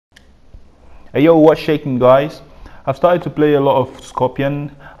Hey yo, what's shaking guys? I've started to play a lot of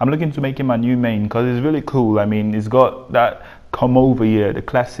Scorpion. I'm looking to make him my new main because it's really cool. I mean, it's got that come over here, the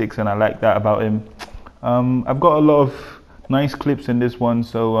classics, and I like that about him. I've got a lot of nice clips in this one,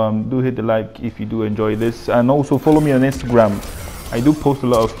 so do hit the like if you do enjoy this, and also follow me on Instagram. I do post a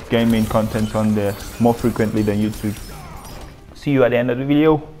lot of gaming content on there more frequently than YouTube. See you at the end of the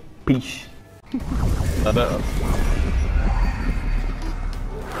video. Peace.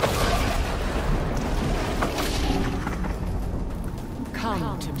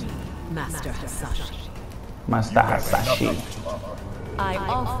 Come to me, Master Hasashi. Master Hasashi. I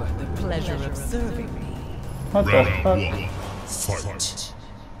offer the pleasure of serving me. What the fuck? Fight.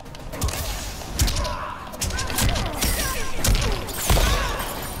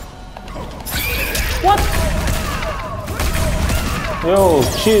 What? Yo,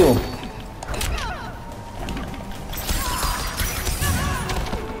 chill.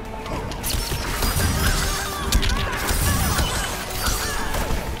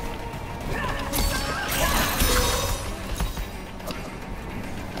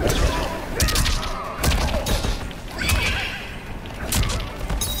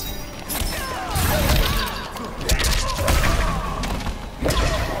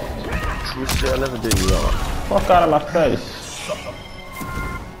 I never did you wrong. Fuck out of my face.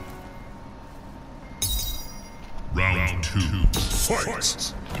 Round 2.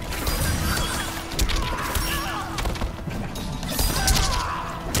 Fight.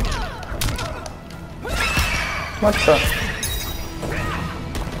 What the?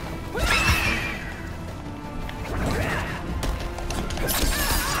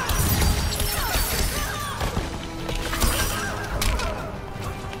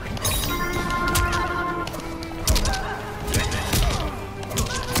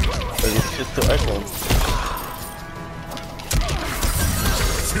 It's just the echo.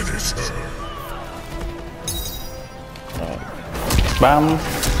 Finish her. Bam,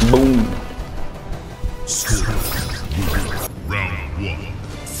 boom. Score. Round 1.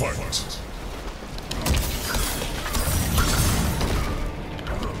 Fight.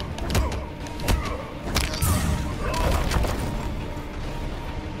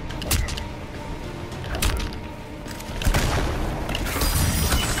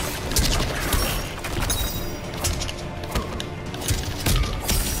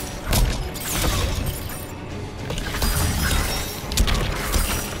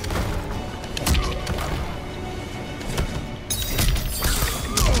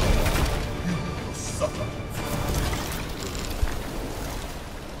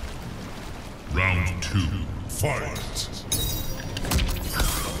 Round 2. Fight.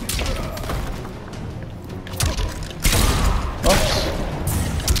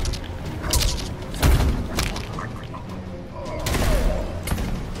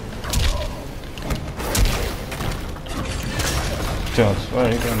 Just, where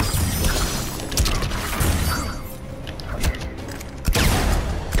are you going?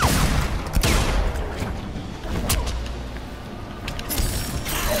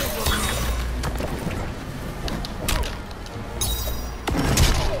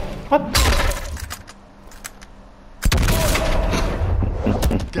 What?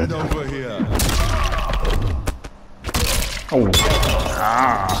 Get over here. Oh.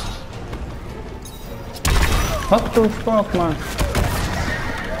 Ah. What the fuck, man?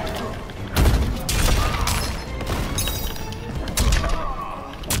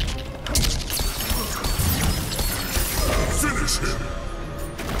 Finish him.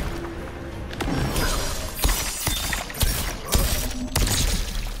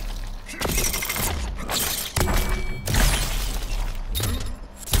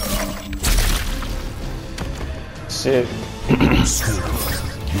 Shit.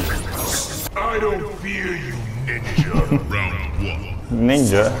 I don't fear you, ninja. Round 1.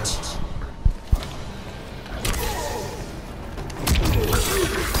 Ninja.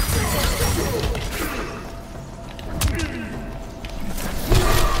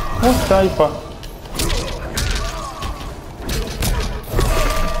 What type of?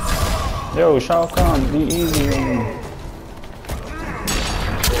 Yo, Shao Kahn, be easy on me.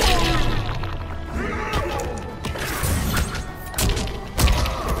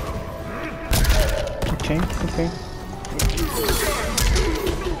 Okay.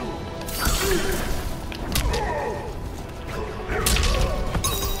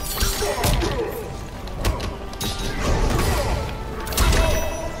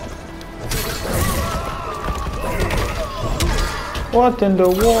 What in the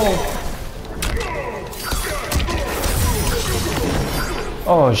world?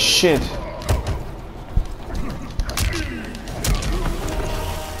 Oh shit.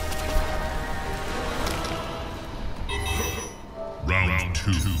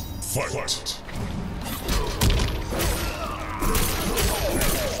 2, fight.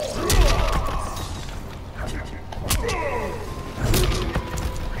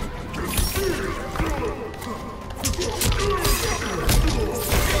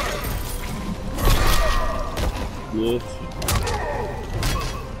 Yes.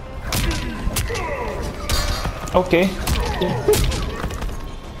 Okay.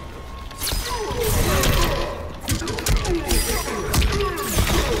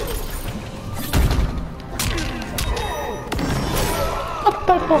 What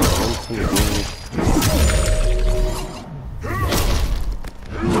the fuck?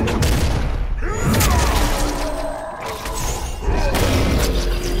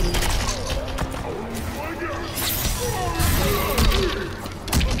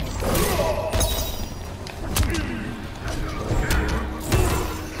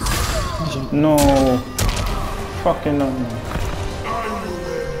 No. Fucking no.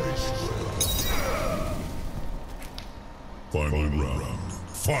 Final round,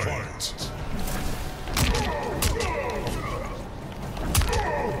 fight.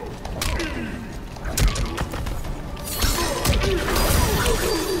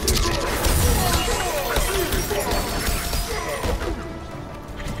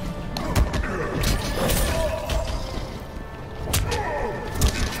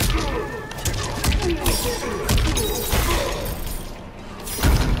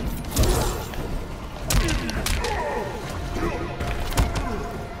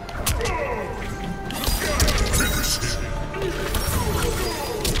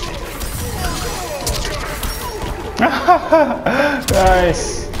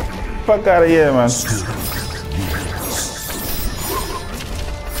 Nice. Fuck out of here, man.